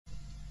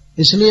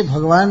इसलिए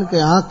भगवान के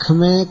आंख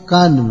में,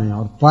 कान में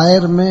और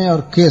पैर में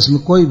और केस में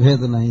कोई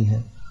भेद नहीं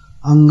है।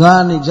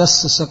 अंगानि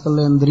जस्य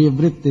सकलेन्द्रिय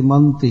वृत्ति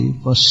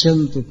मंति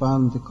पश्यन्ति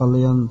पान्ति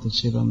कलयन्ति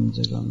चिरं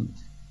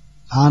जगन्ति।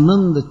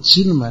 आनंद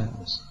चिन्मय।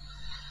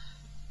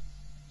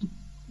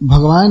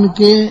 भगवान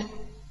के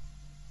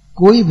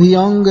कोई भी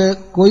अंग,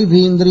 कोई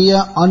भी इंद्रिय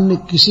अन्य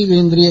किसी भी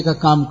इंद्रिय का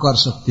काम कर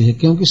सकती है,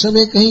 क्योंकि सब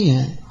एक ही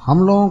है। हम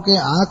लोगों के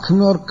आंख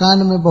में और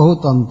कान में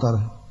बहुत अंतर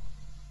है।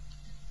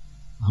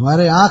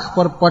 हमारे आंख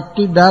पर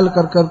पट्टी डाल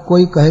कर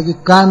कोई कहे कि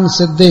कान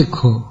से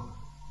देखो,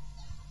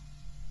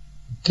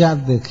 क्या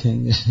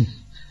देखेंगे?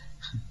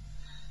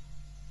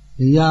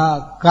 या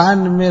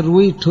कान में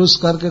रुई ठूस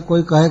करके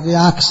कोई कहे कि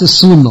आंख से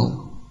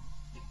सुनो,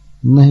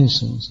 नहीं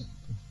सुन सकते।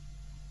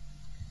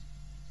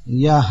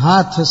 या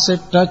हाथ से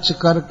टच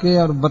करके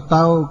और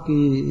बताओ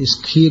कि इस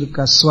खीर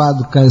का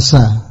स्वाद कैसा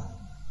है,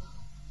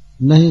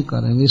 नहीं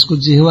करेंगे, इसको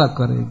जिह्वा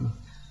करेगी।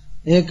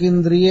 एक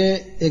इंद्रिय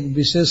एक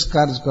विशेष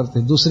कार्य करते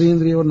हैं, दूसरी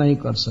इंद्रिय वो नहीं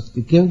कर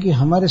सकती, क्योंकि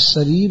हमारे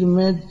शरीर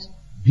में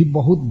भी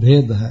बहुत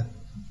भेद है,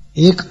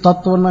 एक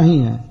तत्व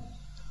नहीं है।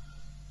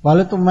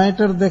 पहले तो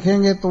मैटर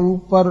देखेंगे तो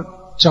ऊपर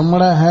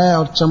चमड़ा है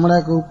और चमड़ा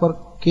के ऊपर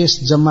केस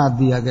जमा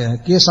दिया गया है,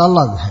 केस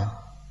अलग है,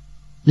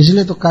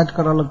 इसलिए तो काट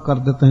कर अलग कर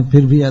देते हैं,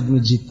 फिर भी आदमी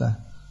जीता है।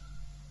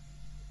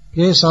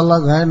 केस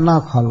अलग है,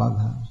 नाक अलग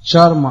है,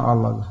 चर्म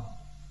अलग है,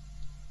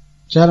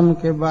 चर्म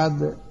के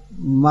बाद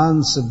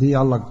मांस भी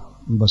अलग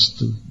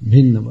वस्तु,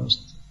 भिन्न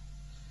वस्तु।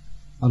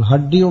 और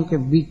हड्डियों के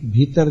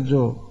भीतर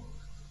जो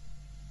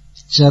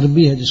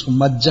चर्बी है जिसको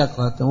मज्जा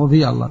कहते हैं वो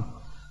भी अलग।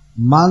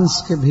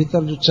 मांस के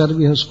भीतर जो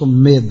चर्बी है उसको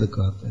मेद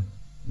कहते हैं,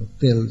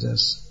 तेल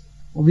जैसे,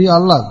 वो भी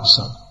अलग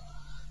सब।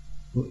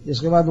 तो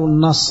इसके बाद वो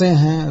नसें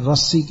हैं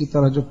रस्सी की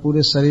तरह जो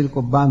पूरे शरीर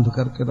को बांध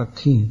करके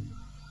रखी हैं,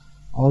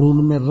 और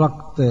उनमें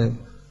रक्त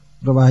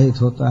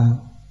प्रवाहित होता है।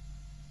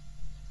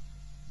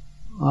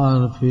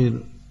 और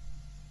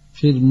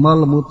फिर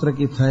मल मूत्र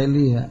की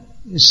थैली है।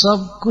 ये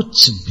सब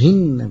कुछ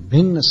भिन्न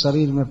भिन्न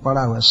शरीर में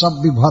पड़ा हुआ है, सब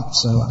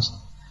विभत्स है वास्तव।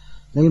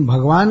 लेकिन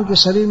भगवान के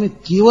शरीर में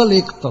केवल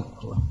एक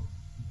तत्व है।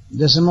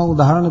 जैसे मैं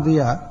उदाहरण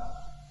दिया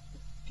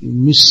कि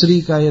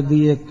मिश्री का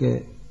यदि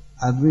एक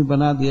आदमी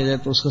बना दिया जाए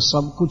तो उसका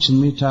सब कुछ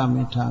मीठा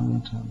मीठा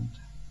मीठा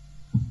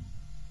मीठा,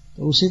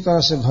 तो उसी तरह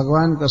से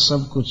भगवान का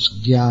सब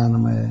कुछ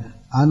ज्ञानमय,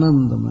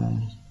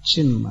 आनंदमय,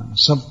 चिन्मय,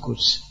 सब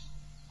कुछ।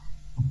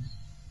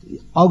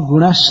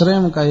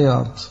 अगुणाश्रय का यह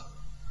अर्थ।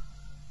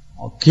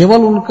 और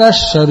केवल उनका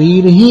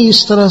शरीर ही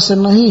इस तरह से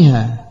नहीं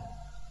है,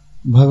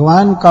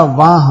 भगवान का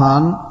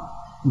वाहन,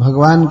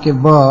 भगवान के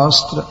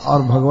वस्त्र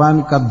और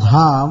भगवान का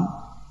धाम,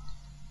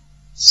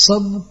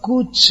 सब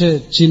कुछ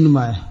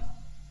चिन्मय।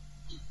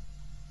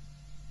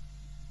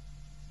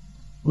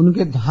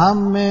 उनके धाम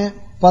में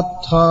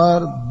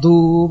पत्थर,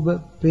 दूब,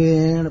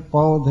 पेड़,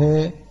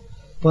 पौधे,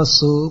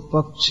 पशु,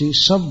 पक्षी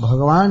सब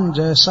भगवान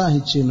जैसा ही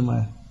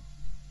चिन्मय।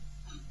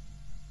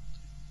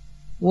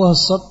 वह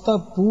सत्ता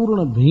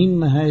पूर्ण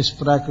भिन्न है इस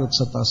प्राकृत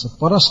सत्ता से।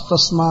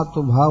 परस्तस्मात्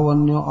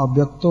भावन्यो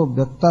अव्यक्तो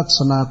व्यक्तात्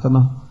सनातन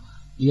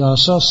यह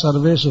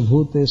सर्वेषु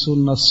भूतेषु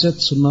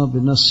नश्यत्सु न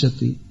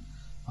विनश्यति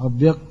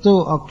अव्यक्तो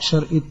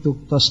अक्षर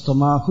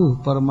इत्युक्तस्तमाहु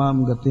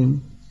परमाम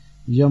गतिम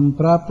यम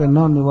प्राप्य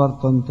न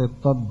निवर्तन्ते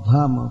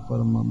तद्धाम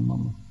परमम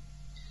मम।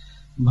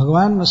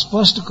 भगवान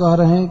स्पष्ट कह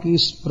रहे हैं कि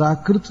इस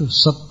प्राकृत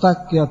सत्ता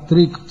के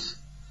अतिरिक्त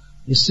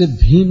इससे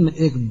भिन्न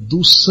एक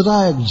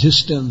दूसरा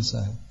एग्जिस्टेंस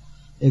है,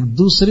 एक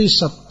दूसरी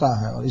सत्ता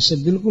है, और इससे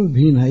बिल्कुल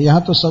भिन्न है।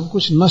 यहां तो सब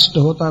कुछ नष्ट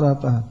होता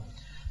रहता है,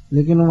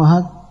 लेकिन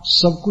वहां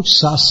सब कुछ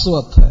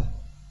शाश्वत है।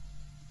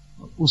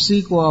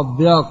 उसी को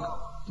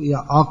अव्यक्त या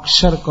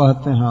अक्षर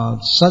कहते हैं। और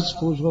सच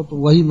पूछो तो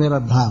वही मेरा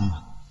धाम है,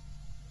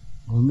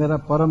 वो मेरा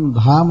परम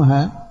धाम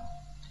है।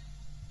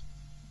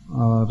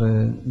 और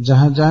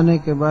जहां जाने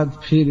के बाद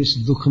फिर इस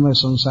दुखमय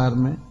संसार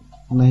में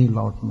नहीं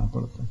लौटना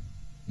पड़ता।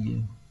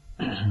 ये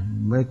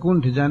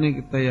वैकुंठ जाने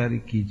की तैयारी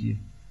कीजिए।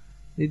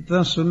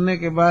 इतना सुनने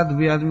के बाद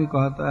भी आदमी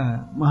कहता है,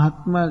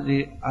 महात्मा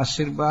जी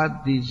आशीर्वाद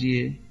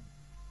दीजिए,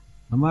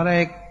 हमारा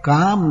एक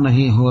काम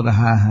नहीं हो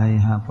रहा है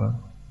यहाँ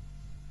पर,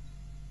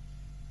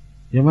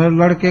 हमारे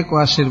लड़के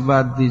को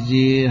आशीर्वाद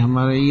दीजिए,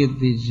 हमारा ये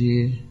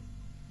दीजिए।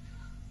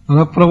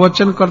 हम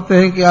प्रवचन करते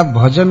हैं कि आप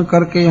भजन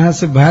करके यहाँ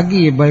से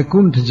भागिए,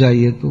 वैकुंठ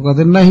जाइए, तो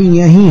कहते नहीं,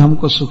 यहीं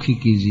हमको सुखी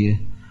कीजिए,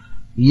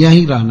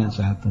 यहीं रहना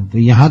चाहते हैं। तो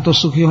यहाँ तो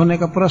सुखी होने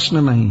का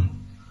प्रश्न नहीं।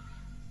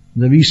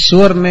 जब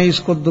ईश्वर ने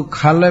इसको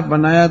दुखालय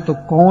बनाया तो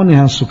कौन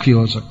यहां सुखी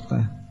हो सकता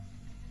है?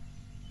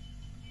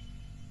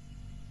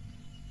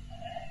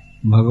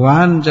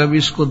 भगवान जब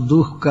इसको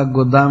दुख का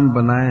गोदाम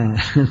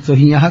बनाए तो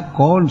यहां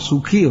कौन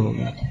सुखी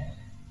होगा?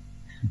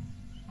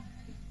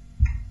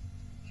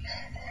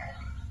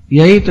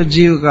 यही तो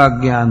जीव का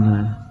ज्ञान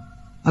है।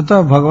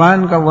 अतः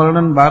भगवान का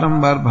वर्णन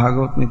बारंबार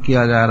भागवत में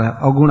किया जा रहा है,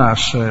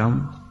 अगुणाश्रयम।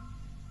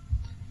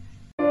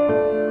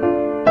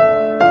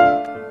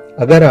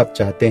 अगर आप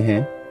चाहते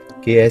हैं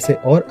कि ऐसे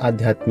और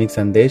आध्यात्मिक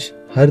संदेश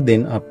हर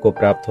दिन आपको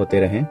प्राप्त होते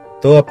रहें,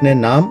 तो अपने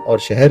नाम और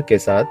शहर के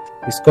साथ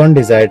इस्कॉन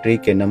डिजायर ट्री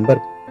के नंबर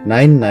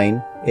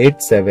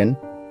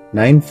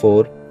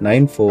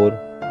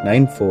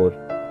 9987949494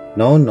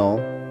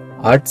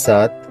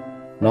 9987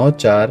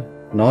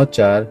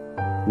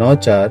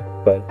 949494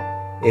 पर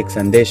एक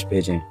संदेश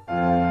भेजें।